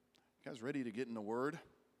Guys ready to get in the Word?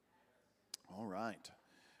 All right.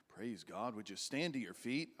 Praise God. Would you stand to your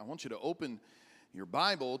feet? I want you to open your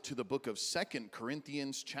Bible to the book of 2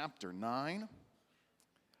 Corinthians chapter 9.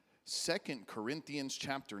 2 Corinthians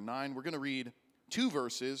chapter 9. We're going to read two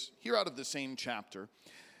verses here out of the same chapter.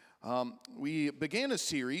 We began a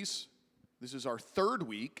series. This is our third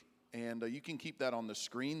week, and you can keep that on the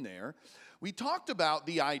screen there. We talked about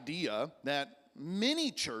the idea that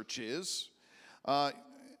many churches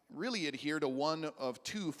really adhere to one of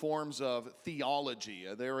two forms of theology.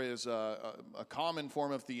 There is a common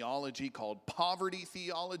form of theology called poverty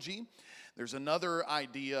theology. There's another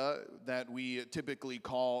idea that we typically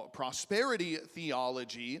call prosperity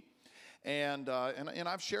theology. And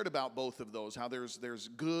I've shared about both of those, how there's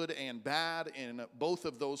good and bad in both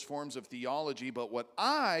of those forms of theology. But what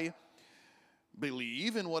I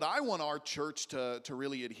believe and what I want our church to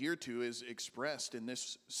really adhere to is expressed in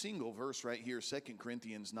this single verse right here, 2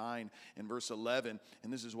 Corinthians 9 and verse 11.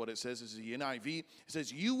 And this is what it says. This is the NIV. It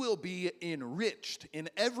says, "You will be enriched in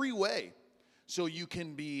every way so you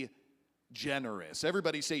can be generous."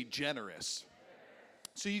 Everybody say generous.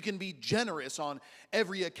 So you can be generous on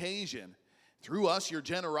every occasion. Through us, your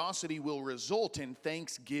generosity will result in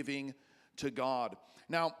thanksgiving to God.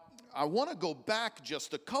 Now, I want to go back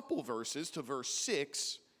just a couple verses to verse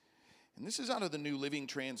 6, and this is out of the New Living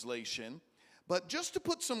Translation, but just to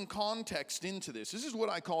put some context into this is what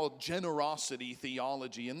I call generosity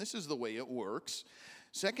theology, and this is the way it works.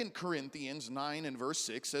 2 Corinthians 9 and verse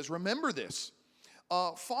 6 says, "Remember this,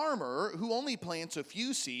 a farmer who only plants a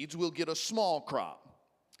few seeds will get a small crop,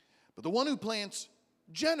 but the one who plants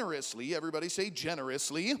generously," everybody say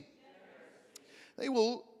generously, "they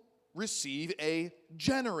will receive a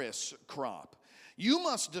generous crop. You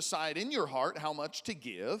must decide in your heart how much to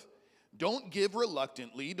give. Don't give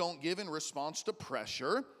reluctantly. Don't give in response to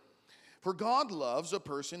pressure. For God loves a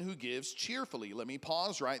person who gives cheerfully." Let me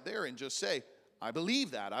pause right there and just say, I believe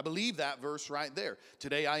that. I believe that verse right there.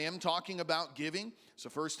 Today I am talking about giving. It's the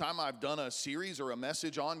first time I've done a series or a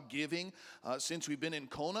message on giving since we've been in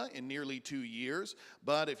Kona in nearly 2 years.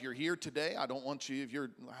 But if you're here today,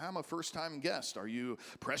 I'm a first-time guest. Are you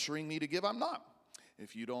pressuring me to give? I'm not. I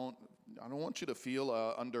don't want you to feel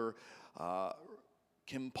under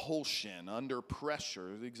compulsion, under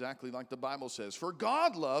pressure, exactly like the Bible says. For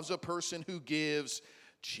God loves a person who gives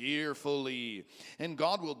cheerfully, and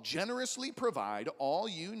God will generously provide all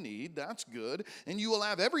you need. That's good. And you will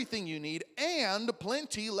have everything you need and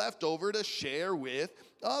plenty left over to share with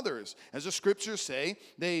others. As the scriptures say,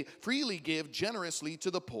 they freely give generously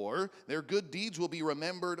to the poor. Their good deeds will be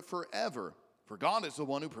remembered forever. For God is the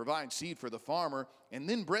one who provides seed for the farmer and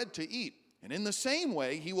then bread to eat. And in the same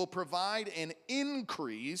way, he will provide an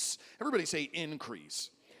increase. Everybody say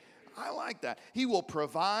increase. I like that. He will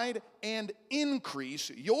provide and increase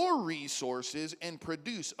your resources and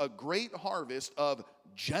produce a great harvest of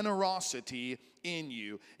generosity in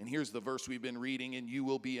you. And here's the verse we've been reading, "And you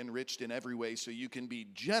will be enriched in every way so you can be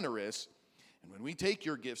generous. And when we take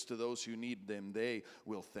your gifts to those who need them, they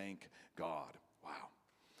will thank God." Wow.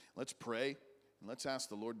 Let's pray and let's ask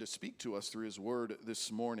the Lord to speak to us through his word this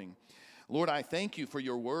morning. Lord, I thank you for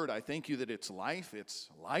your word. I thank you that it's life, it's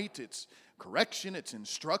light, it's correction, it's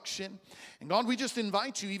instruction. And God, we just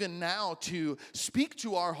invite you even now to speak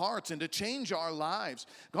to our hearts and to change our lives.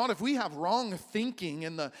 God, if we have wrong thinking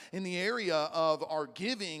in the area of our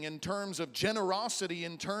giving, in terms of generosity,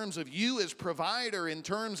 in terms of you as provider, in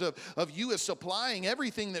terms of you as supplying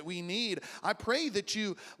everything that we need, I pray that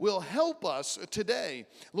you will help us today.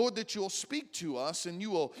 Lord, that you'll speak to us and you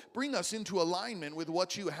will bring us into alignment with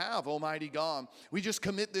what you have, Almighty God. We just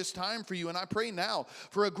commit this time for you, and I pray now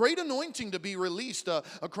for a great anointing to be released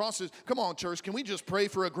across this. Come on, church, can we just pray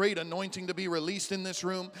for a great anointing to be released in this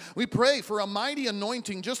room? We pray for a mighty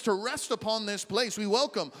anointing just to rest upon this place. We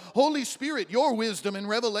welcome, Holy Spirit, your wisdom and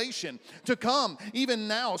revelation to come even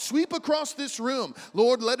now. Sweep across this room.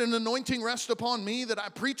 Lord, let an anointing rest upon me that I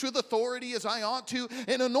preach with authority as I ought to,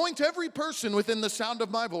 and anoint every person within the sound of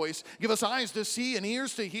my voice. Give us eyes to see and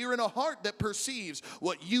ears to hear and a heart that perceives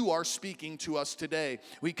what you are speaking to us today.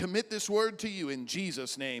 We commit this word to you in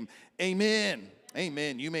Jesus' name. Amen.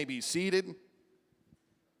 Amen. You may be seated.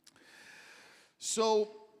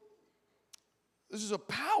 So, this is a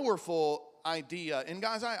powerful idea. And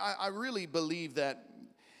guys, I really believe that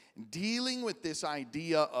dealing with this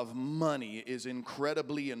idea of money is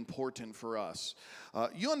incredibly important for us.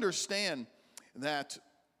 You understand that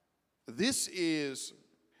this is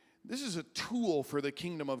a tool for the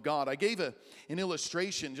kingdom of God. I gave an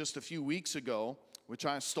illustration just a few weeks ago, which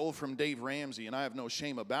I stole from Dave Ramsey, and I have no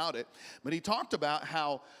shame about it. But he talked about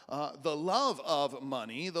how the love of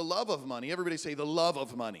money, everybody say the love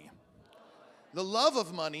of money. The love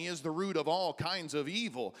of money is the root of all kinds of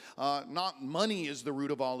evil. Not money is the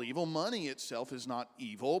root of all evil. Money itself is not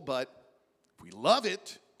evil, but if we love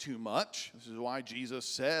it too much, this is why Jesus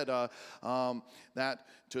said that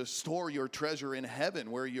to store your treasure in heaven,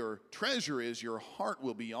 where your treasure is, your heart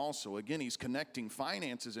will be also. Again, he's connecting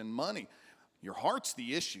finances and money. Your heart's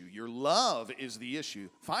the issue. Your love is the issue.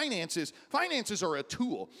 Finances are a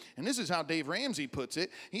tool. And this is how Dave Ramsey puts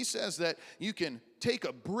it. He says that you can take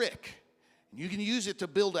a brick, you can use it to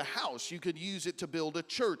build a house. You could use it to build a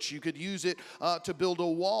church. You could use it to build a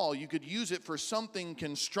wall. You could use it for something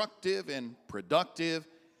constructive and productive,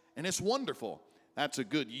 and it's wonderful. That's a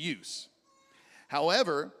good use.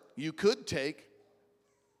 However, you could take,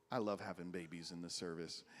 I love having babies in the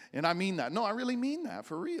service, and I mean that. No, I really mean that,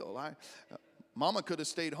 for real. Mama could have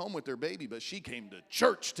stayed home with their baby, but she came to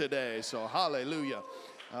church today, so hallelujah.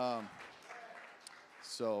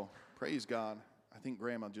 So praise God. I think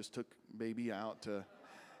Grandma just took baby out to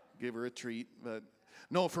give her a treat, but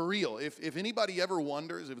no, for real. If anybody ever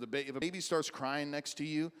wonders if a baby starts crying next to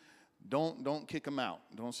you, don't kick them out.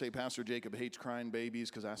 Don't say Pastor Jacob hates crying babies,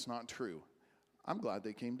 because that's not true. I'm glad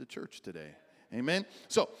they came to church today. Amen.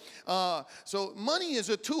 So money is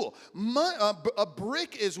a tool. A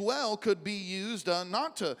brick as well could be used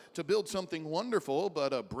not to build something wonderful,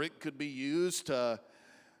 but a brick could be used to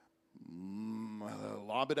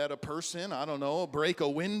lob it at a person, I don't know, break a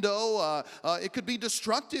window. It could be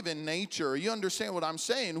destructive in nature. You understand what I'm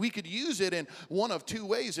saying? We could use it in one of two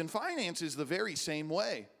ways, and finance is the very same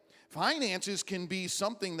way. Finances can be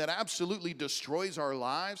something that absolutely destroys our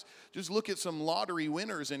lives. Just look at some lottery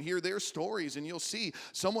winners and hear their stories, and you'll see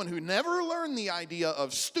someone who never learned the idea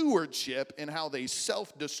of stewardship and how they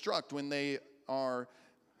self-destruct when they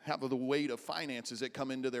have the weight of finances that come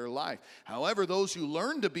into their life. However, those who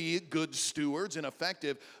learn to be good stewards and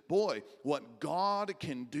effective, boy, what God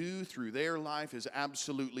can do through their life is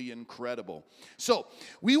absolutely incredible. So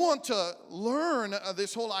we want to learn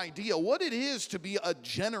this whole idea, what it is to be a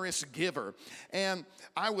generous giver. And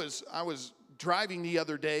I was driving the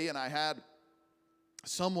other day, and I had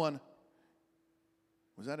someone,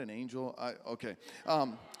 was that an angel? Okay.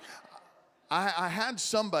 I had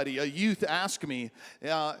somebody, a youth, ask me,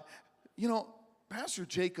 Pastor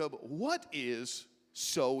Jacob, what is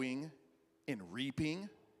sowing and reaping?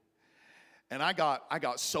 And I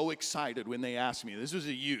got so excited when they asked me. This was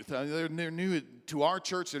a youth. They're new to our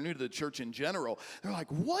church. They're new to the church in general. They're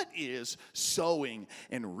like, what is sowing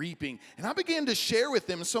and reaping? And I began to share with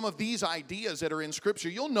them some of these ideas that are in Scripture.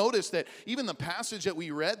 You'll notice that even the passage that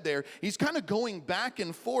we read there, he's kind of going back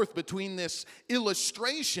and forth between this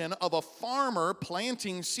illustration of a farmer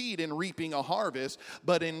planting seed and reaping a harvest,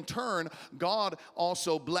 but in turn, God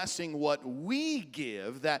also blessing what we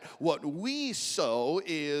give, that what we sow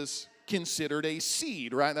is considered a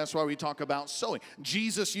seed, right? That's why we talk about sowing.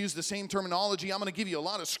 Jesus used the same terminology. I'm going to give you a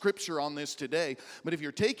lot of scripture on this today, but if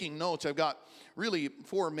you're taking notes, I've got really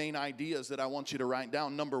 4 main ideas that I want you to write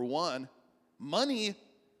down. Number 1, money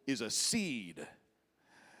is a seed.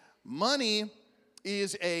 Money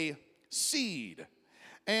is a seed.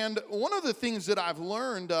 And one of the things that I've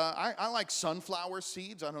learned, I like sunflower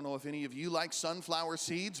seeds. I don't know if any of you like sunflower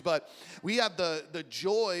seeds, but we had the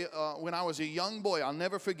joy when I was a young boy. I'll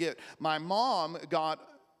never forget. My mom got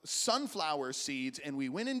sunflower seeds, and we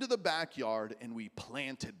went into the backyard and we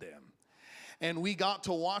planted them. And we got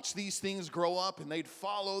to watch these things grow up, and they'd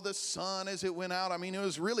follow the sun as it went out. I mean, it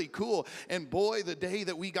was really cool. And boy, the day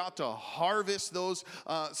that we got to harvest those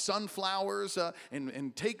sunflowers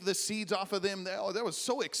and take the seeds off of them, that was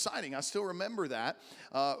so exciting. I still remember that.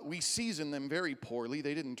 We seasoned them very poorly.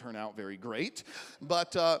 They didn't turn out very great.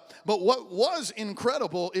 But what was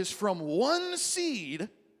incredible is from one seed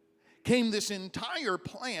came this entire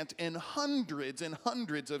plant and hundreds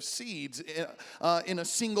of seeds in a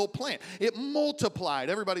single plant. It multiplied.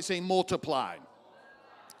 Everybody say multiplied.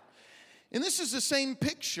 And this is the same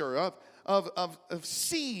picture of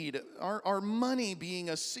seed, our money being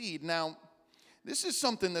a seed. Now, this is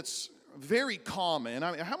something that's very common.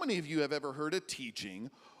 I mean, how many of you have ever heard a teaching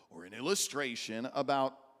or an illustration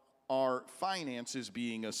about our finances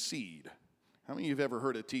being a seed? How many of you have ever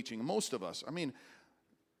heard a teaching? Most of us. I mean,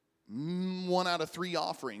 1 out of 3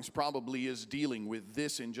 offerings probably is dealing with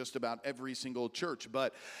this in just about every single church.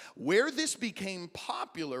 But where this became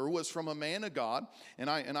popular was from a man of God, and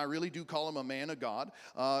I really do call him a man of God,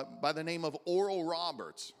 by the name of Oral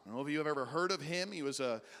Roberts. I don't know if you have ever heard of him. He was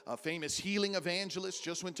a famous healing evangelist,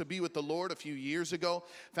 just went to be with the Lord a few years ago.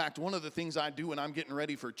 In fact, one of the things I do when I'm getting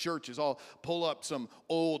ready for church is I'll pull up some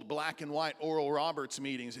old black and white Oral Roberts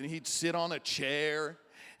meetings, and he'd sit on a chair,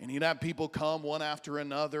 And he'd have people come one after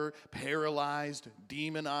another, paralyzed,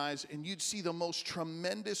 demonized, and you'd see the most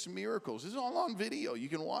tremendous miracles. This is all on video. You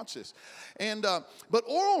can watch this. But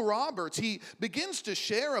Oral Roberts, he begins to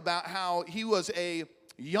share about how he was a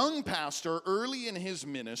young pastor early in his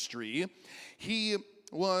ministry. He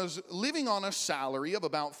was living on a salary of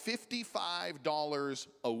about $55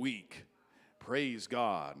 a week. Praise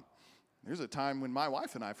God. There's a time when my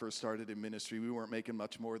wife and I first started in ministry, we weren't making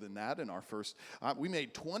much more than that. In our first, we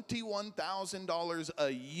made $21,000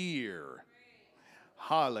 a year.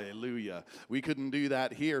 Hallelujah. We couldn't do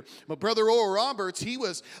that here. But Brother Oral Roberts, he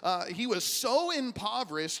was so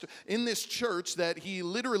impoverished in this church that he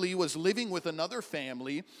literally was living with another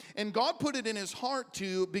family. And God put it in his heart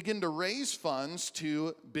to begin to raise funds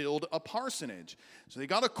to build a parsonage. So they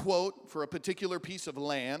got a quote for a particular piece of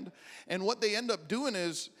land. And what they end up doing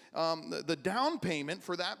is the down payment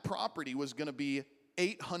for that property was going to be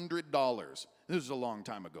 $800. This was a long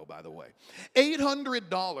time ago, by the way.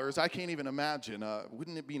 $800, I can't even imagine.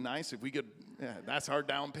 Wouldn't it be nice if we could, that's our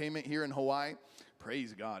down payment here in Hawaii.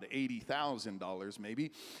 Praise God, $80,000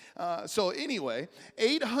 maybe. So anyway,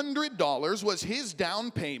 $800 was his down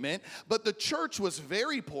payment, but the church was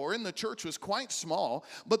very poor and the church was quite small,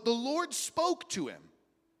 but the Lord spoke to him.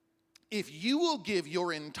 If you will give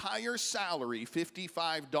your entire salary,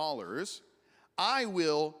 $55, I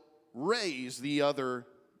will raise the other,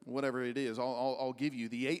 whatever it is, I'll give you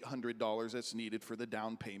the $800 that's needed for the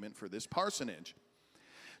down payment for this parsonage.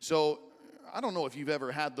 So I don't know if you've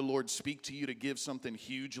ever had the Lord speak to you to give something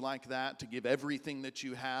huge like that, to give everything that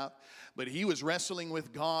you have. But he was wrestling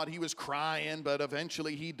with God. He was crying, but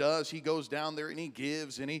eventually he does. He goes down there and he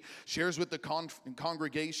gives, and he shares with the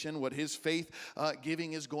congregation what his faith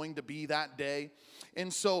giving is going to be that day.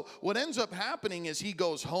 And so what ends up happening is he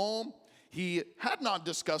goes home. He had not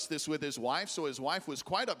discussed this with his wife, so his wife was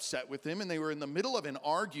quite upset with him, and they were in the middle of an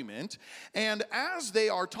argument. And as they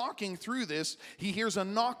are talking through this, he hears a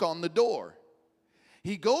knock on the door.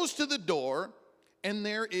 He goes to the door, and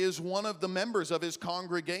there is one of the members of his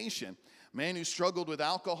congregation, a man who struggled with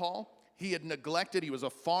alcohol. He had neglected, he was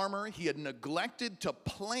a farmer, he had neglected to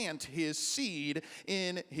plant his seed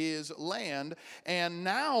in his land, and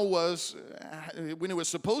now when it was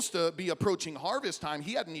supposed to be approaching harvest time,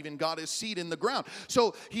 he hadn't even got his seed in the ground.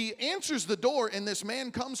 So he answers the door, and this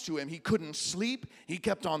man comes to him. He couldn't sleep. He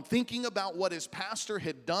kept on thinking about what his pastor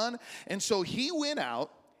had done, and so he went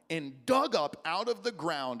out and dug up out of the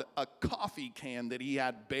ground a coffee can that he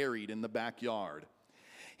had buried in the backyard.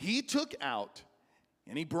 He took out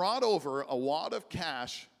and he brought over a wad of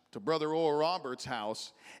cash to Brother Oral Roberts'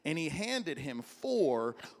 house, and he handed him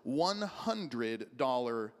 4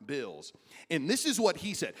 $100 bills. And this is what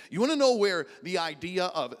he said. You want to know where the idea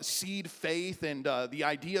of seed faith and the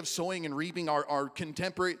idea of sowing and reaping our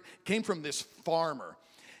contemporary came from? This farmer.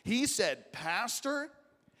 He said, "Pastor,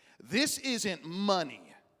 this isn't money.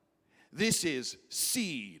 This is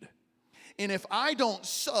seed. And if I don't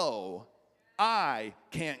sow, I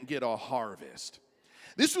can't get a harvest."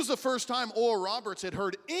 This was the first time Oral Roberts had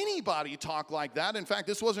heard anybody talk like that. In fact,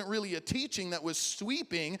 this wasn't really a teaching that was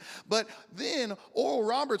sweeping, but then Oral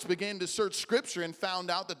Roberts began to search Scripture and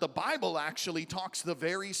found out that the Bible actually talks the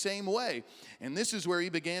very same way. And this is where he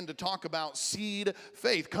began to talk about seed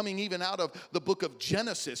faith, coming even out of the book of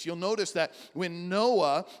Genesis. You'll notice that when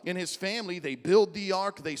Noah and his family, they build the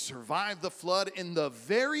ark, they survive the flood, and the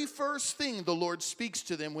very first thing the Lord speaks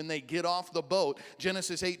to them when they get off the boat,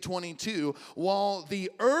 Genesis 8:22, while the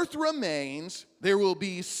earth remains, there will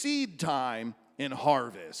be seed time and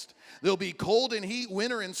harvest. There'll be cold and heat,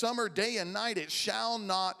 winter and summer, day and night. It shall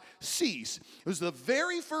not cease. It was the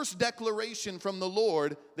very first declaration from the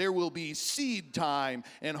Lord. There will be seed time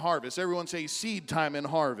and harvest. Everyone say seed time and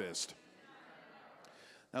harvest.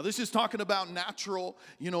 Now, this is talking about natural,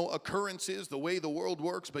 occurrences, the way the world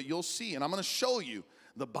works, but you'll see, and I'm going to show you,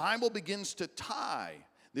 the Bible begins to tie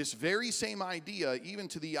this very same idea even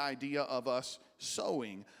to the idea of us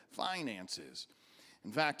sowing finances.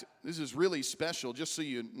 In fact, this is really special, just so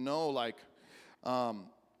you know,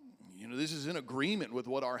 this is in agreement with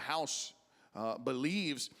what our house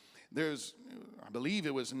believes. I believe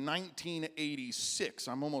it was 1986.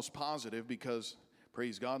 I'm almost positive because,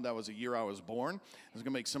 praise God, that was the year I was born. It's going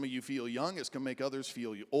to make some of you feel young. It's going to make others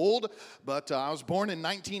feel old. But I was born in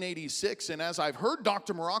 1986, and as I've heard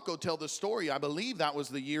Dr. Morocco tell the story, I believe that was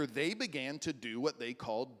the year they began to do what they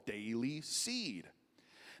called daily seed.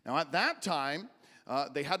 Now, at that time,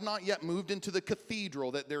 they had not yet moved into the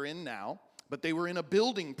cathedral that they're in now, but they were in a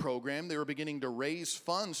building program. They were beginning to raise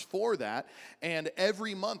funds for that, and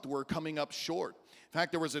every month we're coming up short. In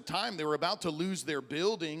fact, there was a time they were about to lose their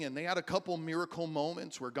building, and they had a couple miracle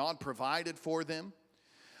moments where God provided for them.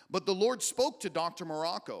 But the Lord spoke to Dr.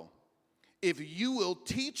 Morocco, if you will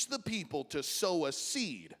teach the people to sow a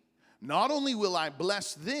seed, not only will I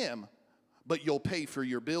bless them, but you'll pay for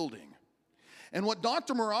your building. And what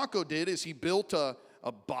Dr. Morocco did is he built a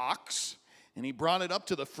box, and he brought it up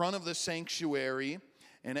to the front of the sanctuary.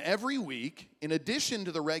 And every week, in addition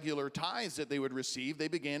to the regular tithes that they would receive, they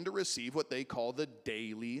began to receive what they call the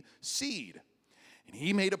daily seed. And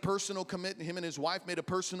he made a personal commitment, him and his wife made a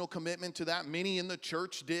personal commitment to that. Many in the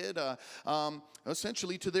church did,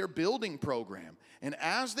 essentially to their building program. And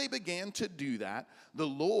as they began to do that, the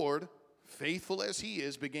Lord, faithful as he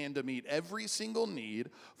is, began to meet every single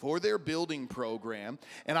need for their building program.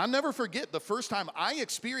 And I'll never forget the first time I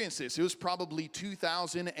experienced this. It was probably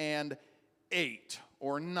 2008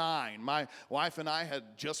 or 9. My wife and I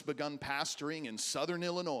had just begun pastoring in Southern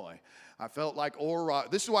Illinois. I felt like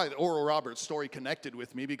this is why the Oral Roberts story connected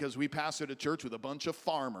with me, because we pastored a church with a bunch of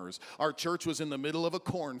farmers. Our church was in the middle of a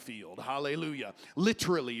cornfield. Hallelujah.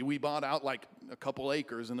 Literally, we bought out like a couple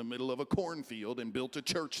acres in the middle of a cornfield and built a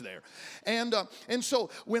church there. And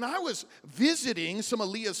so when I was visiting some of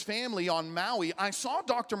Leah's family on Maui, I saw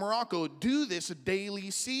Dr. Morocco do this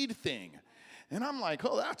daily seed thing. And I'm like,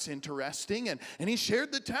 oh, that's interesting. And he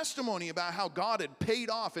shared the testimony about how God had paid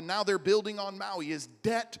off, and now their building on Maui is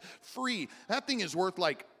debt-free. That thing is worth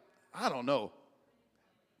like, I don't know,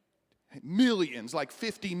 millions, like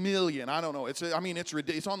 50 million. I don't know. It's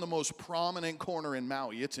on the most prominent corner in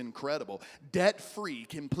Maui. It's incredible. Debt-free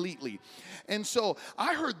completely. And so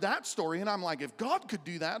I heard that story, and I'm like, if God could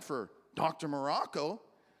do that for Dr. Morocco,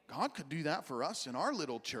 God could do that for us in our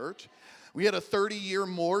little church. We had a 30-year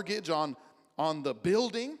mortgage on the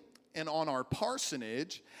building and on our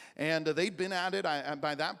parsonage, and they'd been at it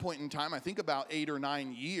by that point in time, I think about 8 or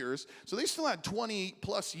 9 years, so they still had 20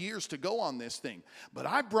 plus years to go on this thing. But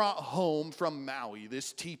I brought home from Maui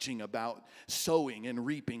this teaching about sowing and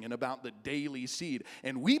reaping and about the daily seed,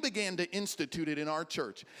 and we began to institute it in our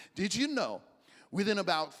church. Did you know, within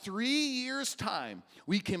about 3 years' time,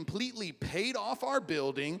 we completely paid off our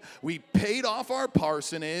building, we paid off our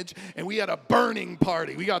parsonage, and we had a burning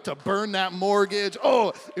party. We got to burn that mortgage.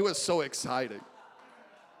 Oh, it was so exciting.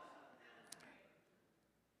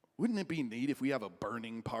 Wouldn't it be neat if we have a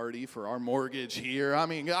burning party for our mortgage here? I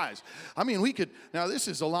mean, guys, we could, now this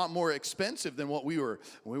is a lot more expensive than what we were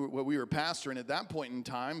pastoring at that point in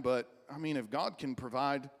time, but I mean, if God can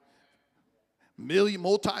provide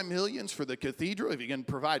multi-millions for the cathedral, if you can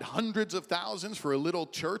provide hundreds of thousands for a little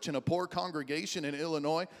church in a poor congregation in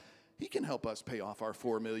Illinois, he can help us pay off our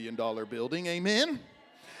 $4 million building. Amen?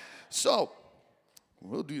 So,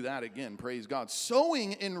 we'll do that again. Praise God.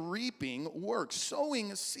 Sowing and reaping works.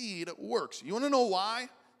 Sowing seed works. You want to know why?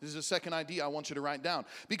 This is the second idea I want you to write down.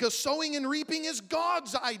 Because sowing and reaping is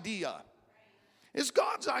God's idea. It's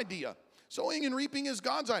God's idea. Sowing and reaping is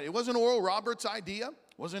God's idea. It wasn't Oral Roberts' idea.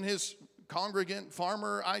 It wasn't his congregant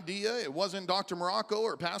farmer idea. It wasn't Dr. Morocco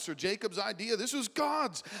or Pastor Jacob's idea. This was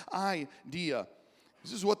God's idea.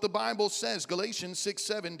 This is what the Bible says, Galatians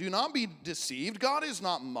 6:7. Do not be deceived. God is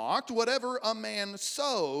not mocked. Whatever a man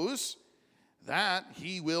sows, that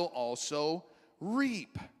he will also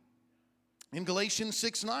reap. In Galatians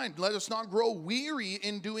 6:9, let us not grow weary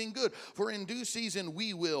in doing good, for in due season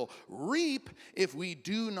we will reap if we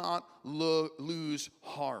do not lose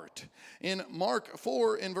heart. In Mark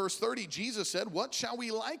 4 in verse 30, Jesus said, what shall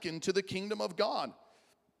we liken to the kingdom of God?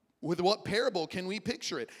 With what parable can we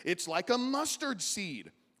picture it? It's like a mustard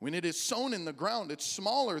seed. When it is sown in the ground, it's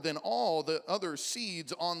smaller than all the other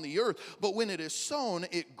seeds on the earth. But when it is sown,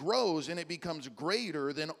 it grows and it becomes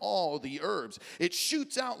greater than all the herbs. It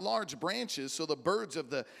shoots out large branches so the birds of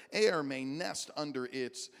the air may nest under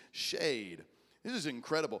its shade. This is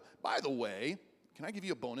incredible. By the way, can I give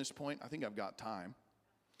you a bonus point? I think I've got time.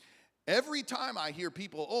 Every time I hear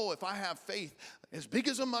people, oh, if I have faith as big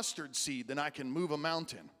as a mustard seed, then I can move a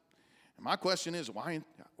mountain. And my question is, why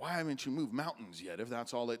haven't you moved mountains yet if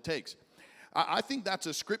that's all it takes? I think that's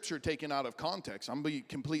a scripture taken out of context. I'm going to be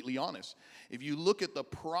completely honest. If you look at the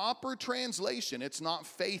proper translation, it's not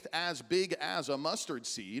faith as big as a mustard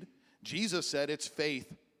seed. Jesus said it's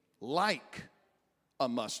faith like a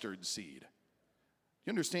mustard seed.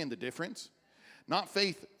 You understand the difference? Not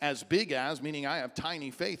faith as big as, meaning I have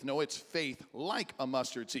tiny faith. No, it's faith like a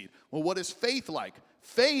mustard seed. Well, what is faith like?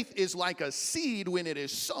 Faith is like a seed. When it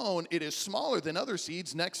is sown, it is smaller than other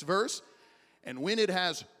seeds. Next verse. And when it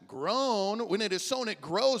has grown, when it is sown, it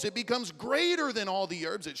grows. It becomes greater than all the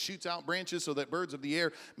herbs. It shoots out branches so that birds of the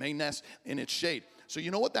air may nest in its shade. So you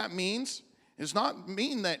know what that means? It does not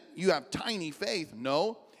mean that you have tiny faith.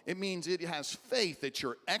 No, it means it has faith that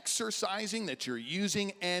you're exercising, that you're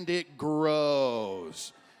using, and it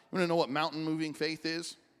grows. You want to know what mountain moving faith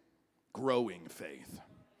is? Growing faith.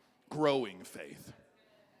 Growing faith.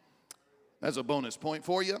 That's a bonus point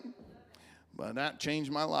for you. But that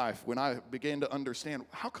changed my life when I began to understand,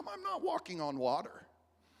 how come I'm not walking on water?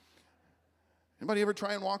 Anybody ever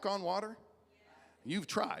try and walk on water? You've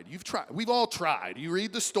tried. We've all tried. You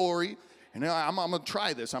read the story, and I'm going to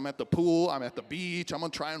try this. I'm at the pool. I'm at the beach. I'm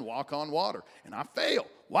going to try and walk on water. And I fail.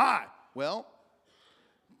 Why? Well,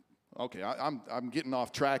 okay, I'm getting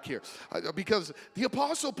off track here. Because the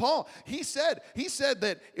Apostle Paul, he said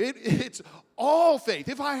that it's all faith.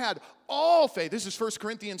 If I had all faith, this is 1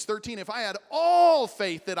 Corinthians 13, if I had all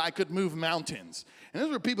faith that I could move mountains. And this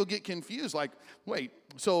is where people get confused, like, wait,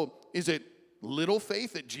 so is it little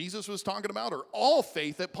faith that Jesus was talking about, or all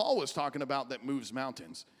faith that Paul was talking about that moves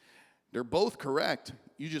mountains? They're both correct.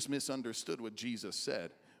 You just misunderstood what Jesus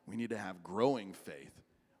said. We need to have growing faith.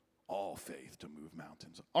 All faith to move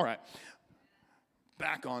mountains. All right,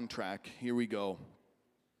 back on track. Here we go.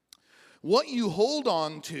 What you hold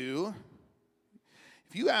on to,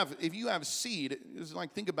 if you have seed, it's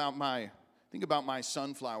like think about my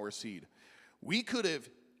sunflower seed. We could have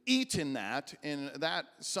eaten that, and that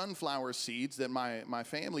sunflower seeds that my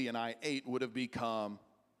family and I ate would have become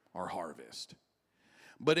our harvest.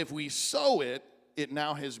 But if we sow it, it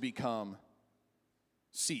now has become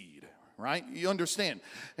seed. Right? You understand?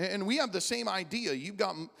 And we have the same idea. You've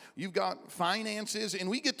got finances, and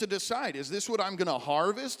we get to decide, is this what I'm going to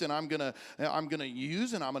harvest and I'm going to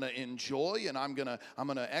use and I'm going to enjoy and I'm going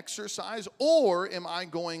to exercise, or am I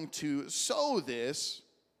going to sow this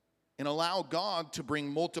and allow God to bring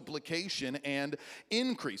multiplication and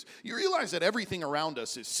increase? You realize that everything around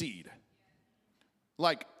us is seed.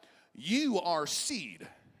 Like, you are seed.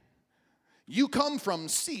 You come from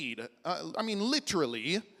seed.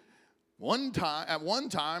 Literally. At one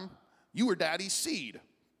time, you were daddy's seed.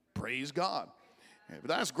 Praise God. But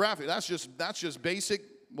that's graphic. That's just basic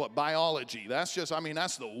biology. That's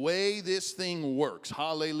the way this thing works.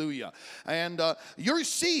 Hallelujah. And your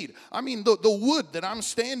seed, the wood that I'm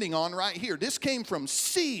standing on right here, this came from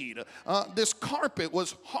seed. This carpet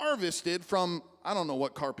was harvested from, I don't know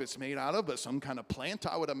what carpet's made out of, but some kind of plant,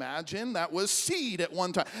 I would imagine, that was seed at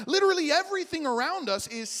one time. Literally everything around us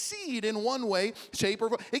is seed in one way, shape, or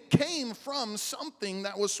form. It came from something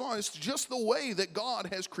that was sown. It's just the way that God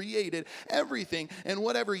has created everything. And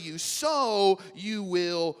whatever you sow, you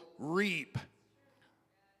will reap.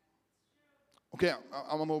 Okay,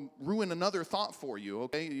 I'm going to ruin another thought for you,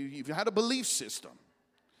 okay? You've had a belief system.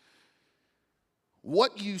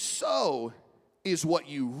 What you sow is what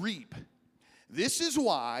you reap. This is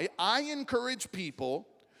why I encourage people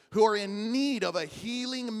who are in need of a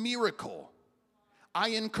healing miracle.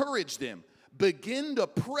 I encourage them, begin to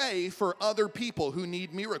pray for other people who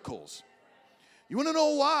need miracles. You want to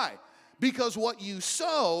know why? Because what you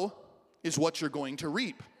sow is what you're going to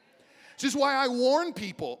reap. This is why I warn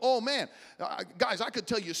people. Oh man, guys, I could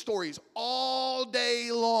tell you stories all day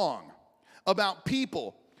long about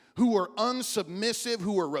people who were unsubmissive,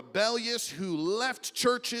 who were rebellious, who left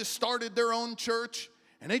churches, started their own church,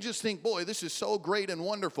 and they just think, boy, this is so great and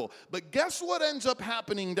wonderful. But guess what ends up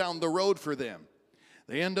happening down the road for them?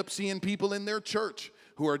 They end up seeing people in their church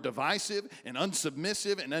who are divisive and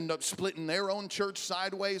unsubmissive and end up splitting their own church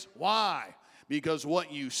sideways. Why? Because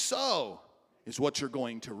what you sow is what you're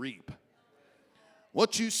going to reap.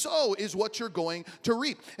 What you sow is what you're going to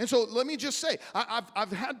reap. And so let me just say, I've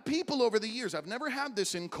had people over the years, I've never had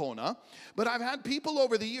this in Kona, but I've had people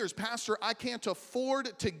over the years, Pastor, I can't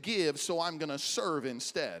afford to give, so I'm going to serve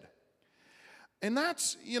instead. And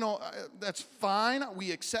that's fine.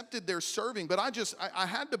 We accepted their serving, but I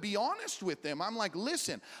had to be honest with them. I'm like,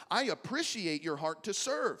 listen, I appreciate your heart to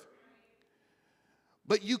serve,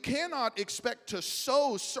 but you cannot expect to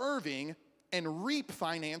sow serving and reap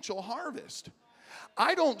financial harvest.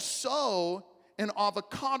 I don't sow an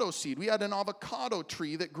avocado seed. We had an avocado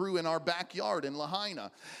tree that grew in our backyard in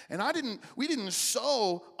Lahaina. And we didn't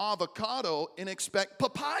sow avocado and expect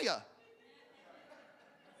papaya.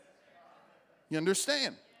 You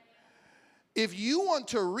understand? If you want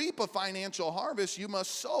to reap a financial harvest, you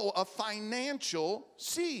must sow a financial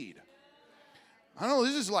seed. I don't know,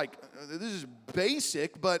 this is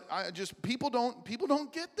basic, but people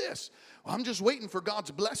don't get this. Well, I'm just waiting for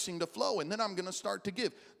God's blessing to flow, and then I'm going to start to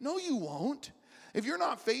give. No, you won't. If you're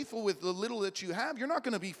not faithful with the little that you have, you're not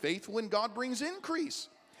going to be faithful when God brings increase.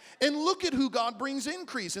 And look at who God brings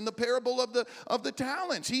increase in the parable of the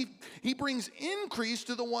talents. He brings increase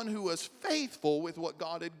to the one who was faithful with what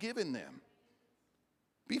God had given them.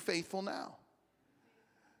 Be faithful now.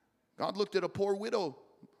 God looked at a poor widow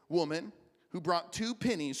woman who brought 2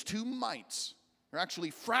 pennies, 2 mites, or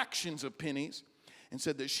actually fractions of pennies, and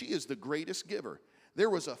said that she is the greatest giver. there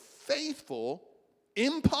was a faithful,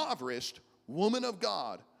 impoverished woman of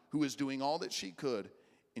God who was doing all that she could,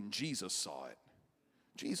 and Jesus saw it.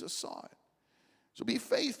 Jesus saw it. So be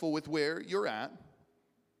faithful with where you're at.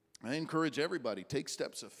 I encourage everybody, take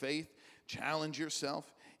steps of faith, challenge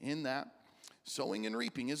yourself in that. Sowing and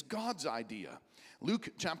reaping is God's idea. Luke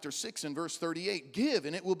chapter 6 and verse 38, give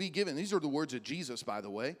and it will be given. These are the words of Jesus, by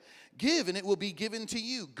the way. Give and it will be given to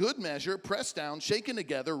you. Good measure, pressed down, shaken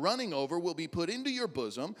together, running over, will be put into your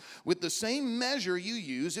bosom. With the same measure you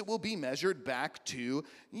use, it will be measured back to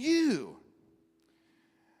you.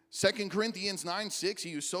 2 Corinthians 9:6,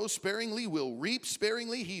 he who sows sparingly will reap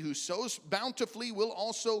sparingly. He who sows bountifully will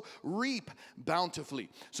also reap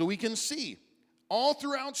bountifully. So we can see all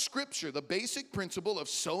throughout Scripture the basic principle of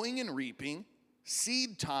sowing and reaping,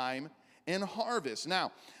 seed time, and harvest.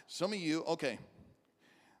 Now, some of you, okay,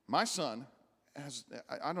 my son has,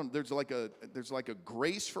 there's like a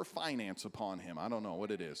grace for finance upon him. I don't know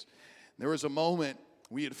what it is. There was a moment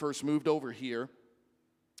we had first moved over here.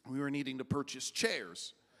 We were needing to purchase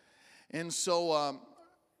chairs. And so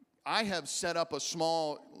I have set up a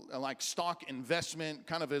small like stock investment,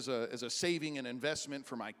 kind of as a saving and investment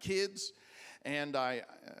for my kids. And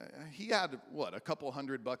he had, a couple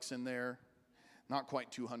 $100 in there. Not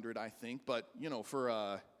quite 200, I think. But,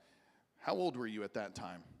 for, how old were you at that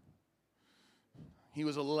time? He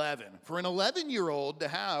was 11. For an 11-year-old to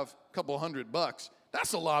have a couple $100,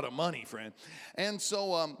 that's a lot of money, friend. And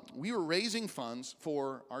so we were raising funds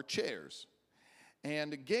for our chairs.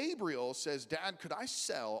 And Gabriel says, Dad, could I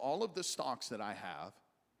sell all of the stocks that I have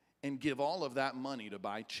and give all of that money to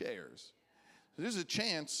buy chairs? So there's a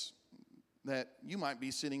chance that you might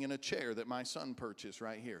be sitting in a chair that my son purchased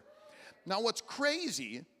right here. Now, what's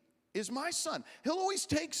crazy is my son, he'll always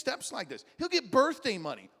take steps like this. He'll get birthday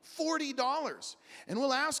money, $40. And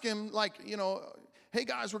we'll ask him, hey,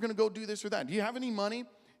 guys, we're going to go do this or that. Do you have any money?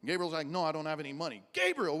 Gabriel's like, no, I don't have any money.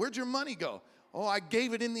 Gabriel, where'd your money go? Oh, I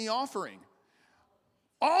gave it in the offering.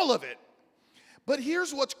 All of it. But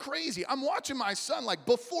here's what's crazy. I'm watching my son,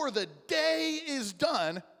 before the day is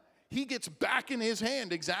done, he gets back in his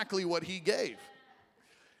hand exactly what he gave.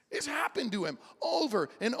 It's happened to him over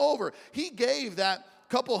and over. He gave that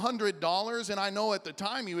couple $100, and I know at the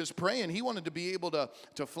time he was praying. He wanted to be able to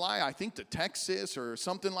fly, I think, to Texas or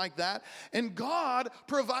something like that. And God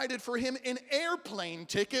provided for him an airplane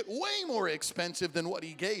ticket way more expensive than what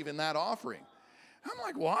he gave in that offering.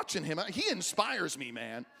 I'm watching him. He inspires me,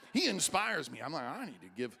 man. He inspires me. I'm like, I need to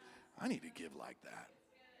give like that.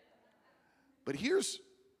 But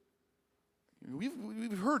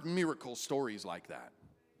we've heard miracle stories like that.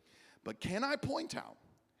 But can I point out,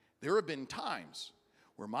 there have been times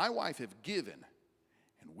where my wife have given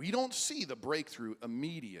and we don't see the breakthrough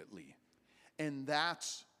immediately. And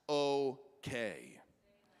that's okay.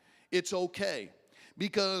 It's okay.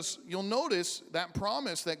 Because you'll notice that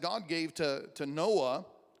promise that God gave to Noah,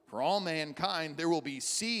 for all mankind, there will be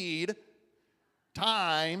seed,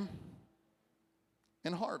 time,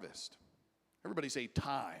 and harvest. Everybody say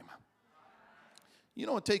time.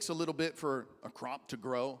 It takes a little bit for a crop to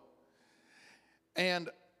grow. And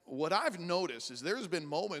what I've noticed is there's been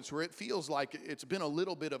moments where it feels like it's been a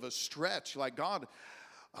little bit of a stretch. Like God,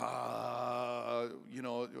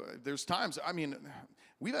 there's times,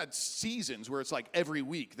 we've had seasons where it's like every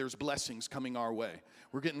week there's blessings coming our way.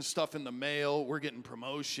 We're getting stuff in the mail. We're getting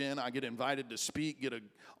promotion. I get invited to speak, get an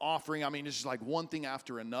offering. It's just like one thing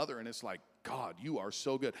after another. And it's like, God, you are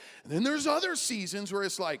so good. And then there's other seasons where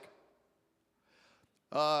it's like,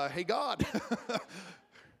 hey, God,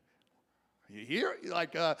 you here? Is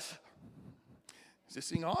this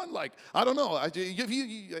thing on? I don't know. Are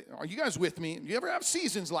you guys with me? Do you ever have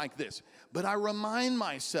seasons like this? But I remind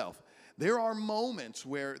myself, there are moments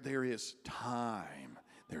where there is time.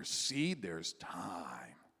 There's seed, there's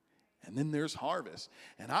time. And then there's harvest.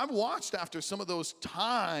 And I've watched after some of those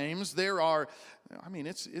times,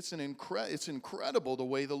 it's incredible the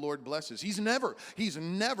way the Lord blesses. He's never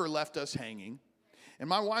left us hanging. And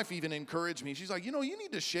my wife even encouraged me. She's like, you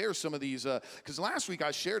need to share some of these. Because last week I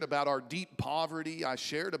shared about our deep poverty. I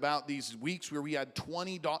shared about these weeks where we had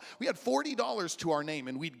 $20. We had $40 to our name,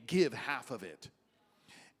 and we'd give half of it.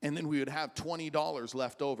 And then we would have $20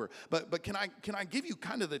 left over. But can I give you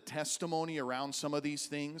kind of the testimony around some of these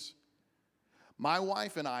things? My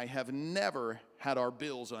wife and I have never had our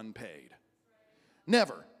bills unpaid.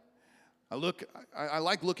 Never. I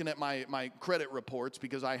like looking at my credit reports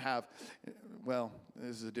because I have,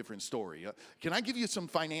 this is a different story. Can I give you some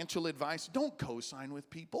financial advice? Don't co-sign with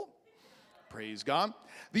people. Praise God.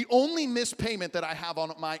 The only missed payment that I have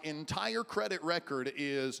on my entire credit record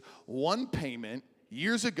is one payment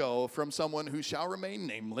years ago from someone who shall remain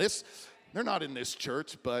nameless. They're not in this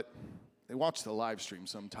church, but they watch the live stream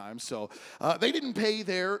sometimes. So they didn't pay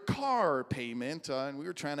their car payment, and we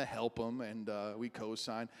were trying to help them, and we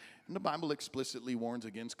co-signed. And the Bible explicitly warns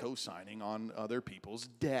against co-signing on other people's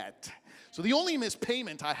debt. So the only missed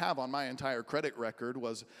payment I have on my entire credit record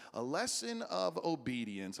was a lesson of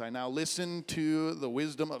obedience. I now listen to the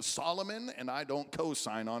wisdom of Solomon, and I don't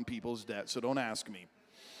co-sign on people's debt, so don't ask me.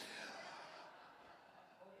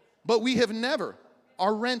 But we have never,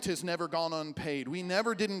 our rent has never gone unpaid. We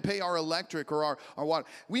never didn't pay our electric or our water.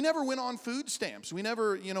 We never went on food stamps. We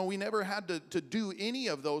never had to do any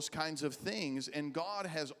of those kinds of things. And God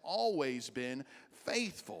has always been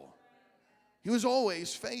faithful. He was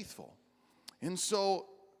always faithful. And so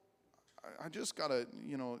I just got to,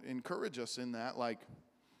 encourage us in that. Like,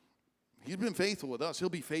 He's been faithful with us. He'll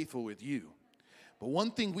be faithful with you. But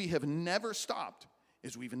one thing we have never stopped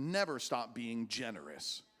is we've never stopped being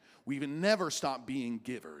generous. We've never stopped being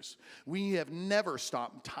givers. We have never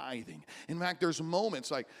stopped tithing. In fact, there's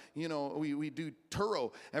moments like, we do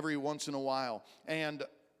Turo every once in a while. And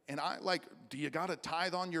I like, do you got to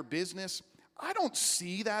tithe on your business? I don't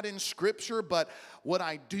see that in Scripture, but what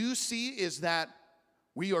I do see is that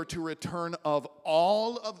we are to return of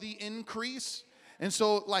all of the increase. And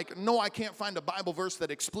so, no, I can't find a Bible verse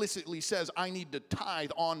that explicitly says I need to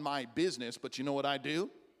tithe on my business, but you know what I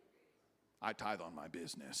do? I tithe on my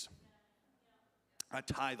business. I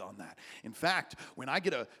tithe on that. In fact, when I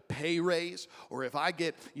get a pay raise, or if I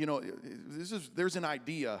get, there's an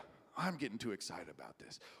idea. I'm getting too excited about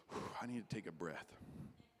this. I need to take a breath.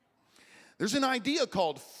 There's an idea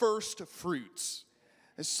called first fruits.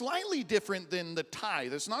 It's slightly different than the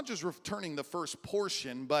tithe. It's not just returning the first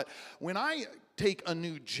portion, but when I take a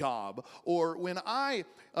new job, or when I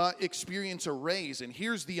experience a raise, and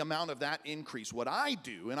here's the amount of that increase, what I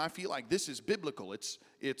do, and I feel like this is biblical, it's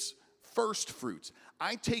first fruits.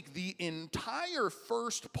 I take the entire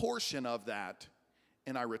first portion of that,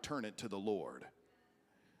 and I return it to the Lord.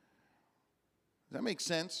 Does that make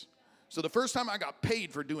sense? So the first time I got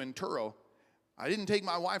paid for doing Turo, I didn't take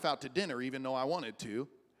my wife out to dinner even though I wanted to.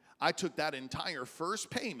 I took that entire first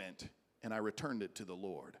payment and I returned it to the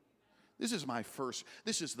Lord. This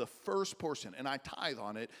is the first portion, and I tithe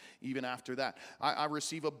on it even after that. I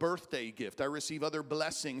receive a birthday gift. I receive other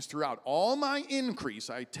blessings throughout. All my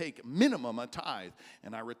increase, I take minimum a tithe,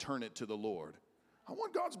 and I return it to the Lord. I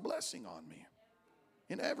want God's blessing on me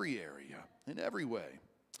in every area, in every way.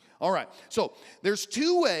 All right, so there's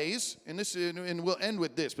two ways, and we'll end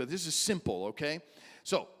with this, but this is simple, okay?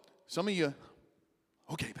 So some of you,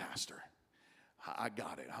 okay, Pastor, I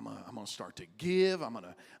got it. I'm gonna start to give. I'm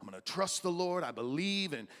gonna trust the Lord. I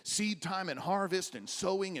believe in seed time and harvest and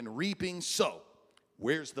sowing and reaping. So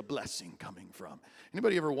where's the blessing coming from?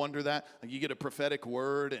 Anybody ever wonder that? Like, you get a prophetic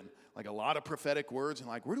word, and like a lot of prophetic words, and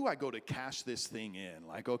like, where do I go to cash this thing in?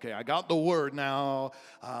 Like, okay, I got the word now.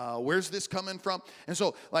 Where's this coming from? And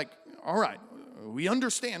so, like, all right, we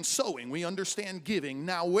understand sowing, we understand giving.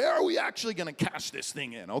 Now, where are we actually going to cash this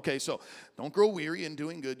thing in? Okay, so don't grow weary in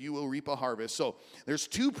doing good. You will reap a harvest. So there's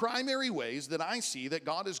two primary ways that I see that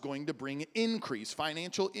God is going to bring increase,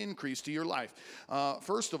 financial increase to your life.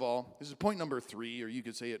 First of all, this is point number 3, or you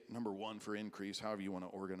could say it number 1 for increase, however you want to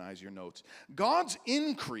organize your notes. God's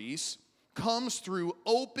increase comes through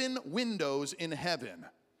open windows in heaven.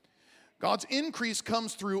 God's increase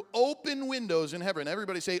comes through open windows in heaven.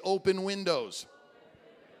 Everybody say open windows.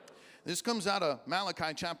 This comes out of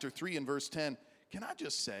Malachi chapter 3 and verse 10. Can I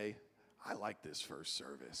just say, I like this first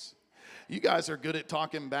service. You guys are good at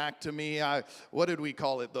talking back to me. What did we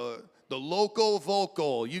call it? The local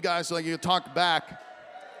vocal. You guys like you talk back.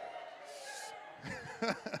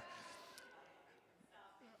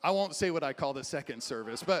 I won't say what I call the second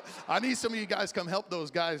service, but I need some of you guys come help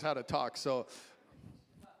those guys how to talk. So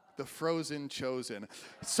the frozen chosen.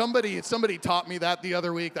 Somebody taught me that the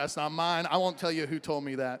other week. That's not mine. I won't tell you who told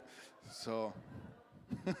me that. So,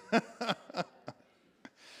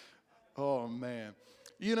 oh man.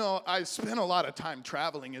 I spent a lot of time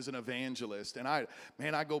traveling as an evangelist, and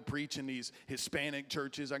I go preach in these Hispanic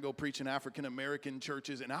churches. I go preach in African-American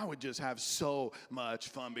churches, and I would just have so much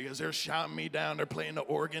fun because they're shouting me down. They're playing the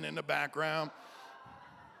organ in the background.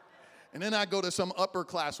 And then I go to some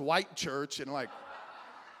upper-class white church, and like,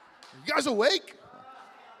 you guys awake?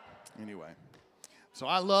 Anyway, so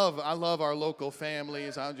I love our local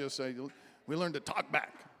families. I'll just say we learn to talk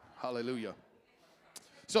back. Hallelujah.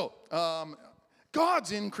 So,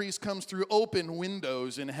 God's increase comes through open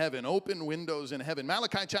windows in heaven. Open windows in heaven.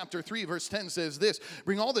 Malachi chapter 3 verse 10 says this: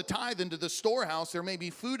 bring all the tithe into the storehouse. There may be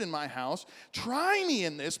food in my house. Try me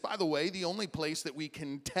in this. By the way, the only place that we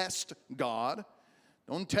can test God.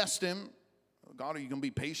 Don't test him. God, are you going to be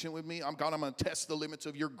patient with me? God, I'm going to test the limits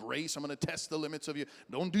of your grace. I'm going to test the limits of you.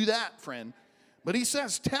 Don't do that, friend. But he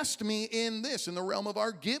says, test me in this, in the realm of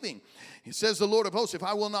our giving. He says, the Lord of hosts, if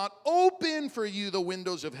I will not open for you the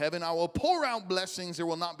windows of heaven, I will pour out blessings. There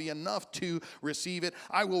will not be enough to receive it.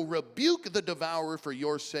 I will rebuke the devourer for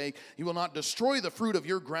your sake. He will not destroy the fruit of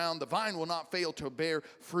your ground. The vine will not fail to bear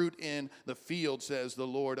fruit in the field, says the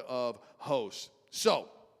Lord of hosts. So,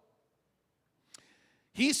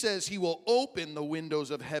 he says he will open the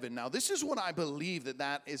windows of heaven. Now, this is what I believe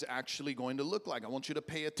that is actually going to look like. I want you to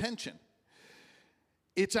pay attention.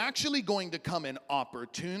 It's actually going to come in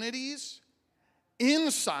opportunities,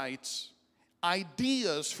 insights,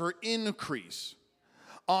 ideas for increase.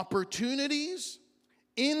 Opportunities,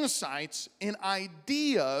 insights, and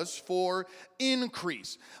ideas for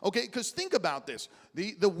increase. Okay, because think about this.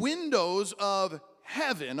 The windows of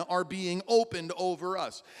heaven are being opened over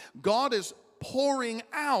us. God is pouring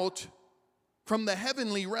out from the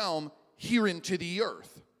heavenly realm here into the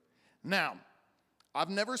earth. Now,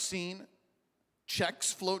 I've never seen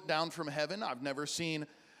checks float down from heaven. I've never seen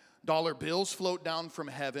dollar bills float down from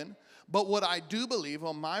heaven. But what I do believe,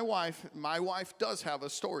 well, my wife does have a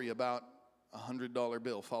story about a $100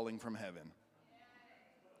 bill falling from heaven.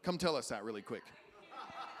 Come tell us that really quick.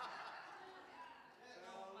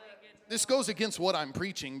 This goes against what I'm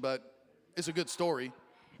preaching, but it's a good story.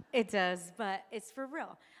 It does, but it's for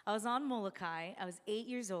real. I was on Molokai. I was 8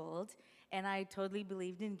 years old. And I totally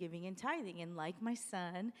believed in giving and tithing. And like my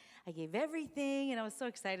son, I gave everything, and I was so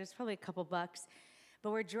excited. It was probably a couple bucks.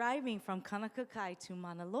 But we're driving from Kaunakakai to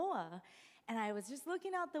Mauna Loa, and I was just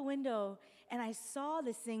looking out the window, and I saw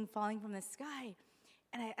this thing falling from the sky.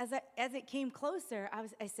 And as it came closer,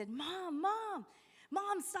 I said, Mom,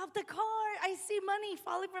 stop the car. I see money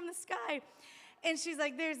falling from the sky. And she's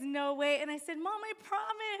like, there's no way. And I said, Mom, I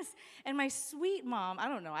promise. And my sweet mom, I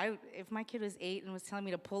don't know, if my kid was 8 and was telling me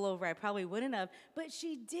to pull over, I probably wouldn't have. But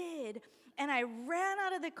she did. And I ran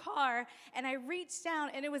out of the car, and I reached down,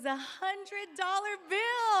 and it was $100 bill.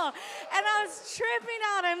 And I was tripping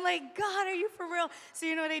out. I'm like, God, are you for real? So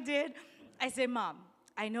you know what I did? I said, Mom,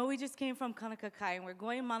 I know we just came from Kaunakakai, and we're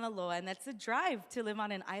going to Mauna Loa, and that's a drive to live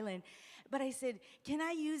on an island. But I said, can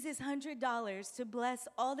I use this $100 to bless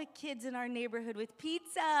all the kids in our neighborhood with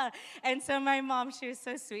pizza? And so my mom, she was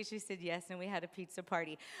so sweet. She said yes, and we had a pizza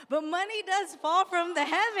party. But money does fall from the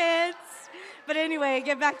heavens. But anyway,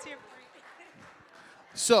 get back to your point.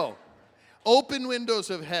 So, open windows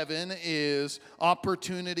of heaven is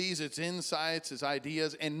opportunities, it's insights, it's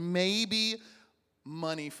ideas, and maybe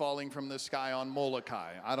money falling from the sky on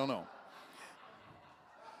Molokai. I don't know.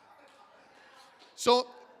 So,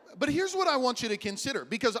 but here's what I want you to consider,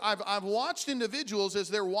 because I've watched individuals as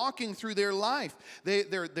they're walking through their life,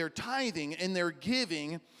 they're tithing and they're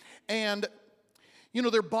giving, and you know,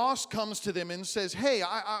 their boss comes to them and says, hey,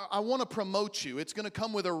 I want to promote you. It's going to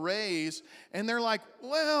come with a raise. And they're like,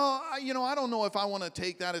 well, I don't know if I want to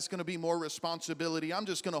take that. It's going to be more responsibility. I'm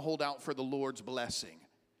just going to hold out for the Lord's blessing.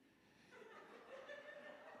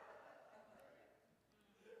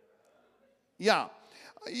 Yeah,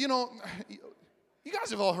 you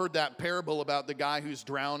guys have all heard that parable about the guy who's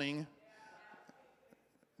drowning.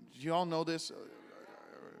 Do you all know this?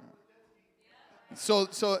 So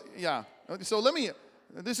yeah. So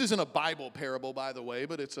this isn't a Bible parable, by the way,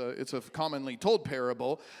 but it's a commonly told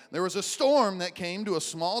parable. There was a storm that came to a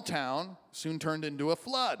small town, soon turned into a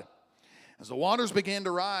flood. As the waters began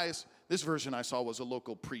to rise, this version I saw was a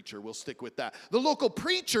local preacher. We'll stick with that. The local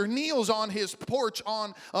preacher kneels on his porch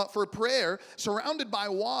for prayer, surrounded by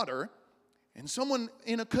water. And someone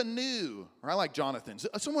in a canoe, or I like Jonathan's,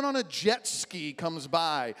 someone on a jet ski comes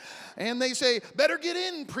by. And they say, better get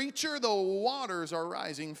in, preacher, the waters are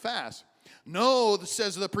rising fast. No,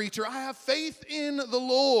 says the preacher, I have faith in the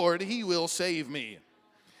Lord, he will save me.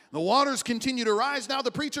 The waters continue to rise. Now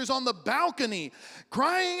the preacher's on the balcony,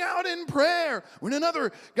 crying out in prayer, when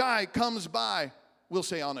another guy comes by. We'll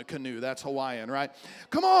say on a canoe. That's Hawaiian, right?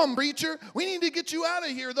 Come on, preacher. We need to get you out of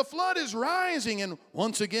here. The flood is rising. And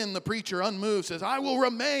once again, the preacher, unmoved, says, I will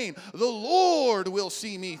remain. The Lord will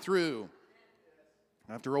see me through.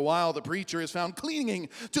 After a while, the preacher is found clinging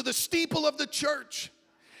to the steeple of the church.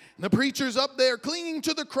 And the preacher's up there clinging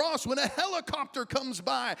to the cross when a helicopter comes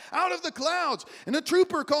by out of the clouds. And a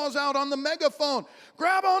trooper calls out on the megaphone,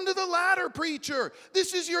 grab onto the ladder, preacher.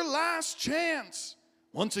 This is your last chance.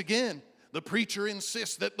 Once again, the preacher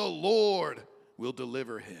insists that the Lord will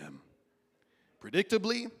deliver him.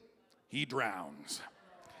 Predictably, he drowns.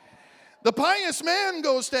 The pious man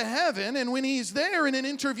goes to heaven, and when he's there in an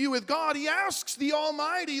interview with God, he asks the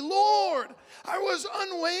Almighty, Lord, I was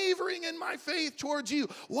unwavering in my faith towards you.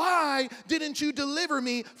 Why didn't you deliver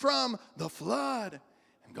me from the flood?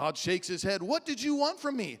 And God shakes his head. What did you want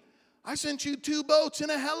from me? I sent you 2 boats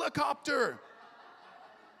and a helicopter.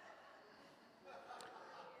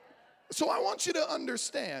 So I want you to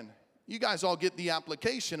understand. You guys all get the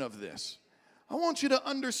application of this. I want you to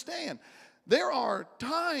understand. There are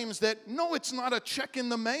times that, no, it's not a check in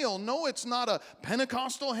the mail. No, it's not a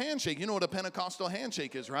Pentecostal handshake. You know what a Pentecostal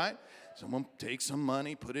handshake is, right? Someone takes some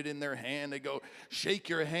money, put it in their hand. They go, shake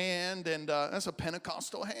your hand, and that's a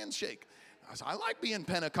Pentecostal handshake. I like being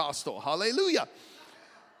Pentecostal. Hallelujah.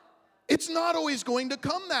 It's not always going to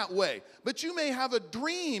come that way. But you may have a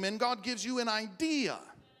dream, and God gives you an idea.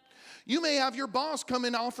 You may have your boss come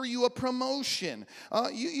and offer you a promotion.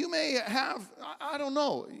 You may have, I don't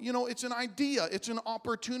know, it's an idea. It's an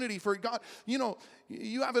opportunity for God.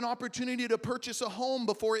 You have an opportunity to purchase a home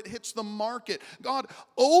before it hits the market. God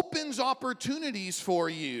opens opportunities for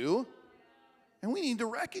you, and we need to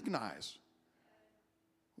recognize.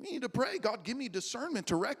 We need to pray, God, give me discernment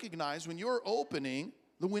to recognize when you're opening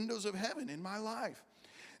the windows of heaven in my life.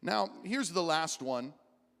 Now, here's the last one.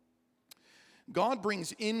 God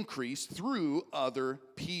brings increase through other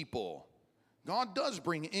people. God does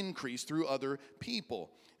bring increase through other people.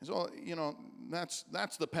 And so,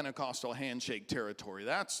 that's the Pentecostal handshake territory.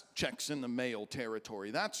 That's checks in the mail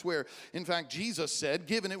territory. That's where, in fact, Jesus said,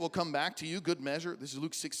 give and it will come back to you, good measure. This is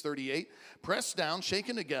Luke 6:38. Pressed down,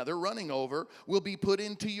 shaken together, running over, will be put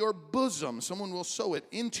into your bosom. Someone will sow it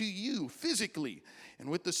into you physically. And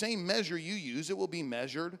with the same measure you use, it will be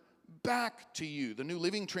measured back to you. The New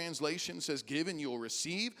Living Translation says, give and you'll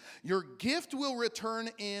receive. Your gift will return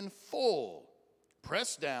in full,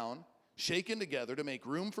 pressed down, shaken together to make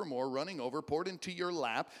room for more, running over, poured into your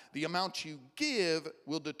lap. The amount you give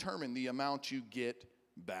will determine the amount you get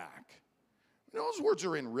back. Those words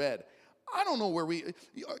are in red. I don't know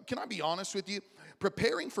can I be honest with you?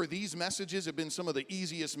 Preparing for these messages have been some of the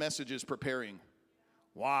easiest messages preparing.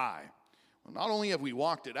 Why? Well, not only have we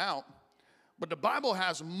walked it out, but the Bible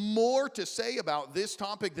has more to say about this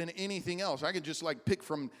topic than anything else. I could just pick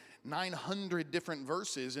from 900 different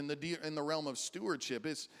verses in the realm of stewardship.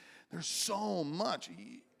 There's so much.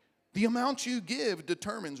 The amount you give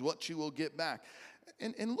determines what you will get back.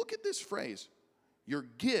 And look at this phrase. Your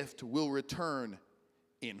gift will return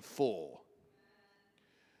in full.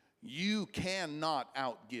 You cannot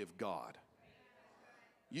outgive God.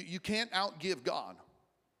 You can't outgive God.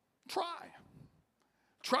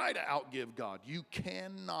 Try to outgive God. You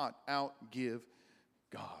cannot outgive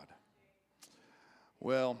God.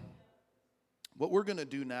 Well, what we're going to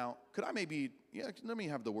do now, let me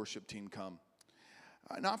have the worship team come.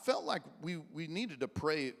 And I felt like we needed to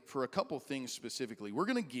pray for a couple things specifically. We're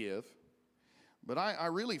going to give, but I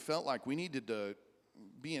really felt like we needed to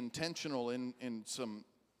be intentional in some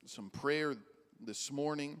prayer this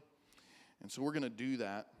morning. And so we're going to do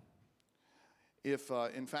that. If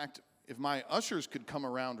my ushers could come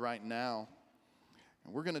around right now,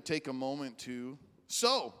 and we're going to take a moment to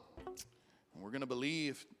sow. And we're going to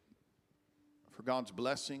believe for God's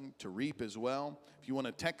blessing to reap as well. If you want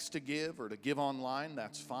to text to give or to give online,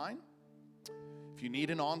 that's fine. If you need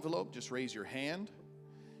an envelope, just raise your hand.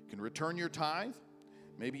 You can return your tithe.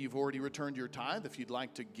 Maybe you've already returned your tithe. If you'd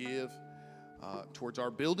like to give towards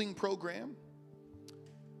our building program,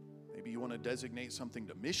 maybe you want to designate something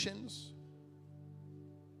to missions.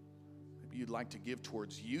 You'd like to give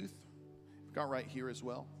towards youth. We've got right here as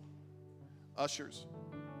well. Ushers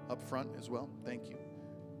up front as well. Thank you.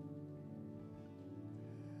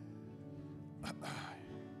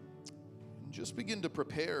 Just begin to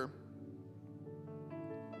prepare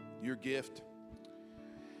your gift.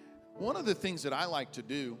 One of the things that I like to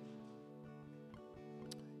do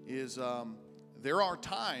is there are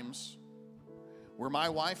times where my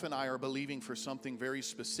wife and I are believing for something very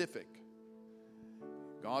specific.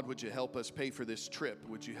 God, would you help us pay for this trip?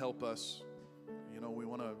 Would you help us? We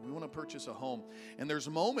want to purchase a home. And there's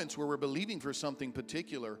moments where we're believing for something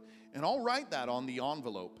particular, and I'll write that on the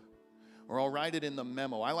envelope, or I'll write it in the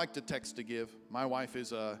memo. I like to text to give. My wife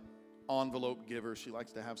is a envelope giver. She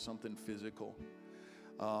likes to have something physical.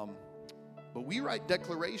 But we write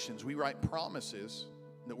declarations. We write promises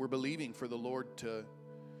that we're believing for the Lord to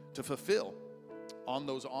fulfill on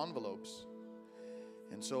those envelopes.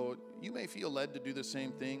 And so you may feel led to do the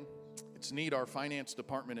same thing. It's neat. Our finance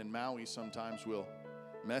department in Maui sometimes will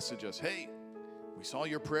message us, hey, we saw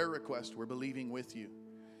your prayer request. We're believing with you.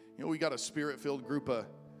 We got a spirit-filled group of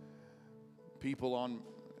people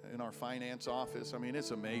in our finance office. I mean,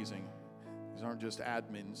 it's amazing. These aren't just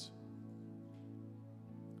admins.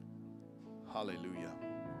 Hallelujah.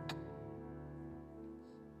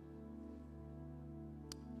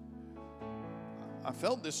 I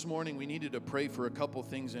felt this morning we needed to pray for a couple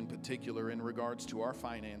things in particular in regards to our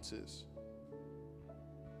finances.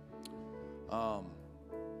 I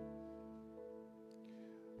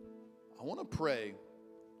want to pray.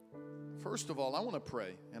 First of all, I want to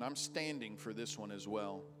pray, and I'm standing for this one as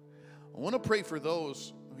well. I want to pray for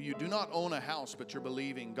those who you do not own a house, but you're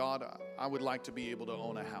believing, God, I would like to be able to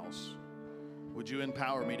own a house. Would you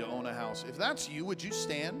empower me to own a house? If that's you, would you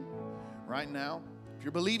stand right now? If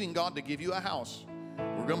you're believing God to give you a house,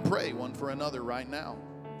 we're going to pray one for another right now.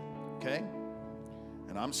 Okay?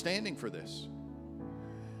 And I'm standing for this.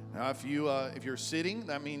 Now, if you're sitting,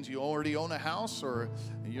 that means you already own a house, or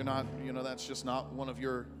you're not, that's just not one of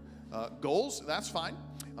your goals. That's fine.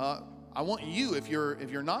 I want you, if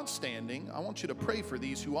you're not standing, I want you to pray for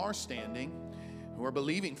these who are standing, who are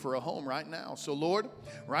believing for a home right now. So, Lord,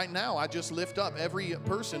 right now, I just lift up every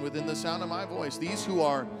person within the sound of my voice. These who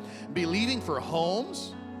are believing for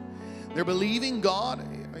homes, they're believing God.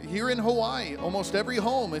 Here in Hawaii, almost every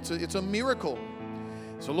home, it's a miracle.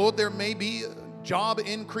 So, Lord, there may be job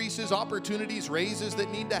increases, opportunities, raises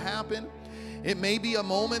that need to happen. It may be a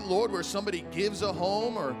moment, Lord, where somebody gives a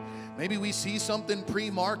home, or maybe we see something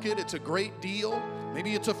pre-market. It's a great deal.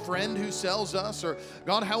 Maybe it's a friend who sells us, or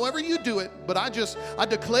God, however you do it. But I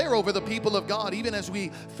declare over the people of God, even as we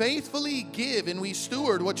faithfully give and we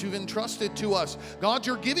steward what you've entrusted to us. God,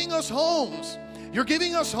 you're giving us homes. You're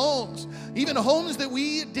giving us homes, even homes that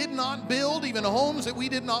we did not build, even homes that we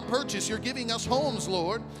did not purchase. You're giving us homes,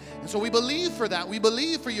 Lord. And so we believe for that. We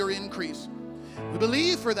believe for your increase. We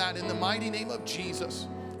believe for that in the mighty name of Jesus.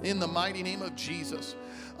 In the mighty name of Jesus.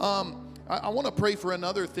 I want to pray for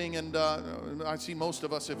another thing, and I see most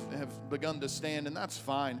of us have begun to stand, and that's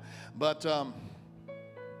fine. But I'm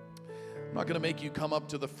not going to make you come up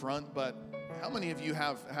to the front, but how many of you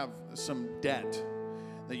have some debt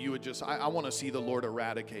that you would just, I want to see the Lord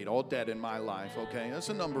eradicate all debt in my life, okay? That's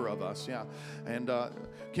a number of us, yeah. And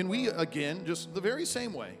can we, again, just the very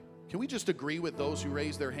same way, can we just agree with those who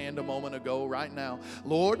raised their hand a moment ago right now?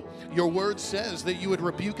 Lord, your word says that you would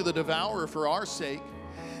rebuke the devourer for our sake.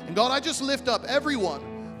 And God, I just lift up everyone,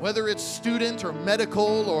 whether it's student or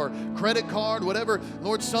medical or credit card, whatever.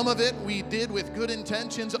 Lord, some of it we did with good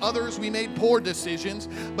intentions. Others we made poor decisions.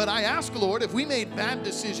 But I ask, Lord, if we made bad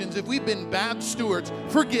decisions, if we've been bad stewards,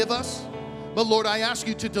 forgive us. But Lord, I ask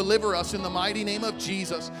you to deliver us in the mighty name of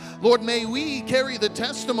Jesus. Lord, may we carry the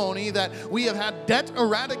testimony that we have had debt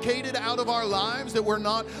eradicated out of our lives, that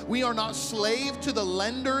we are not slave to the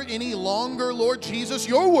lender any longer, Lord Jesus.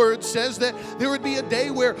 Your word says that there would be a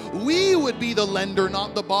day where we would be the lender,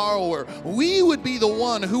 not the borrower. We would be the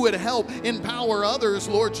one who would help empower others,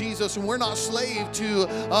 Lord Jesus, and we're not slave to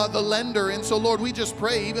the lender. And so, Lord, we just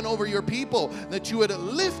pray even over your people that you would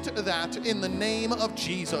lift that in the name of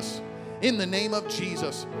Jesus. In the name of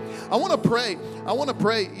Jesus. I want to pray.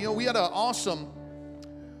 We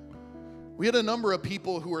had a number of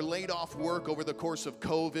people who were laid off work over the course of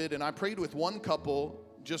COVID, and I prayed with one couple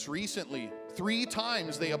just recently. 3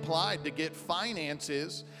 times they applied to get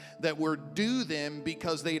finances that were due them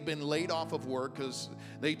because they had been laid off of work because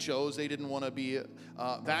they didn't want to be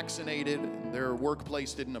vaccinated. Their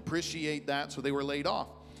workplace didn't appreciate that, so they were laid off.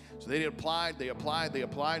 So they applied,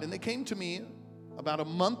 and they came to me about a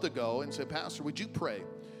month ago and said, Pastor, would you pray?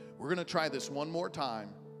 We're going to try this one more time.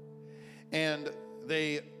 And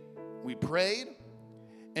we prayed,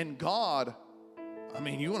 and God,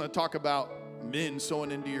 you want to talk about men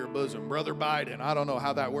sowing into your bosom. Brother Biden, I don't know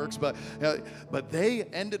how that works, but they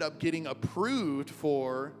ended up getting approved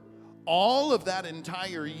for all of that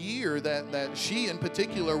entire year that she in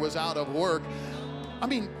particular was out of work.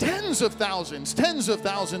 Tens of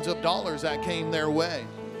thousands of dollars that came their way.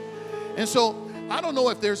 And so I don't know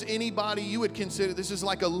if there's anybody you would consider this is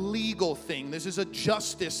like a legal thing. This is a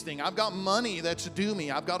justice thing. I've got money that's due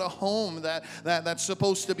me. I've got a home that's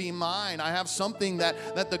supposed to be mine. I have something that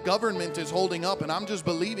the government is holding up, and I'm just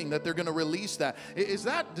believing that they're going to release that. Does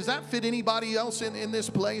that fit anybody else in this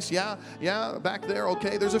place? Yeah, back there.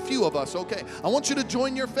 Okay, there's a few of us. Okay, I want you to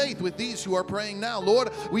join your faith with these who are praying now. Lord,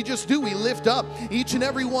 we lift up each and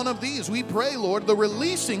every one of these. We pray, Lord, the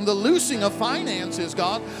loosing of finances,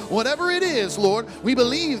 God, whatever it is, Lord. We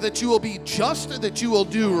believe that you will be just, that you will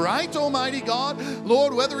do right, Almighty God.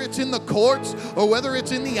 Lord, whether it's in the courts or whether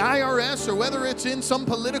it's in the IRS or whether it's in some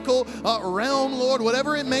political realm, Lord,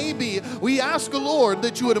 whatever it may be, we ask, Lord,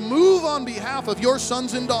 that you would move on behalf of your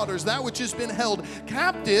sons and daughters, that which has been held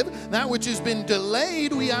captive, that which has been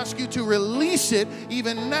delayed. We ask you to release it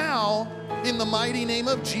even now in the mighty name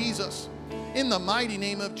of Jesus. In the mighty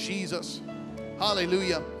name of Jesus.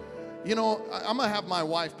 Hallelujah. You know, I'm going to have my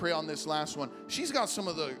wife pray on this last one. She's got some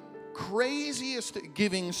of the craziest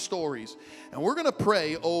giving stories. And we're going to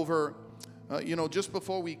pray over, just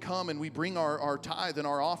before we come and we bring our tithe and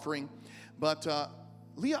our offering. But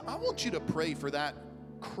Leah, I want you to pray for that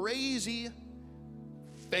crazy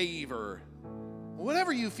favor.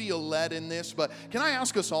 Whatever you feel led in this, but can I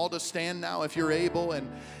ask us all to stand now if you're able? And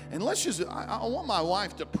let's just, I want my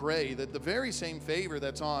wife to pray that the very same favor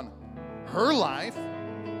that's on her life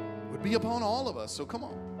would be upon all of us. So come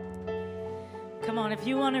on. Come on, if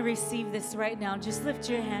you want to receive this right now, just lift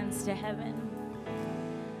your hands to heaven.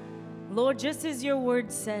 Lord, just as your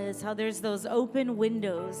word says, how there's those open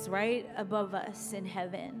windows right above us in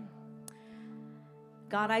heaven.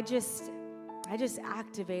 God, I just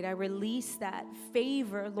activate, I release that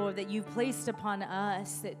favor, Lord, that you've placed upon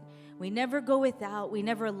us, that we never go without, we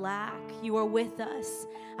never lack. You are with us.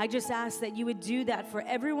 I just ask that you would do that for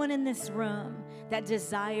everyone in this room that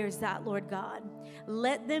desires that, Lord God.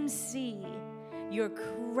 Let them see your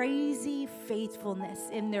crazy faithfulness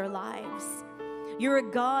in their lives. You're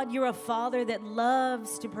a God, you're a Father that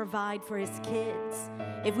loves to provide for his kids.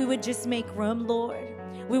 If we would just make room, Lord,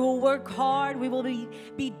 we will work hard, we will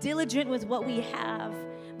be diligent with what we have.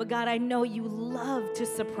 But God, I know you love to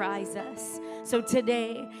surprise us. So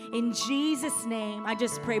today, in Jesus' name, I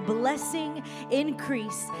just pray blessing,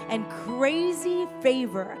 increase, and crazy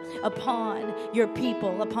favor upon your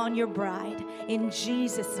people, upon your bride. In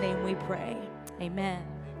Jesus' name we pray. Amen.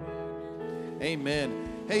 Amen.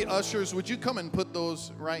 Hey, ushers, would you come and put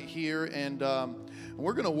those right here? And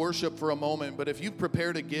we're going to worship for a moment. But if you've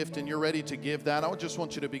prepared a gift and you're ready to give that, I just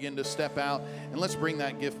want you to begin to step out. And let's bring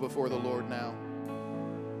that gift before the Lord now.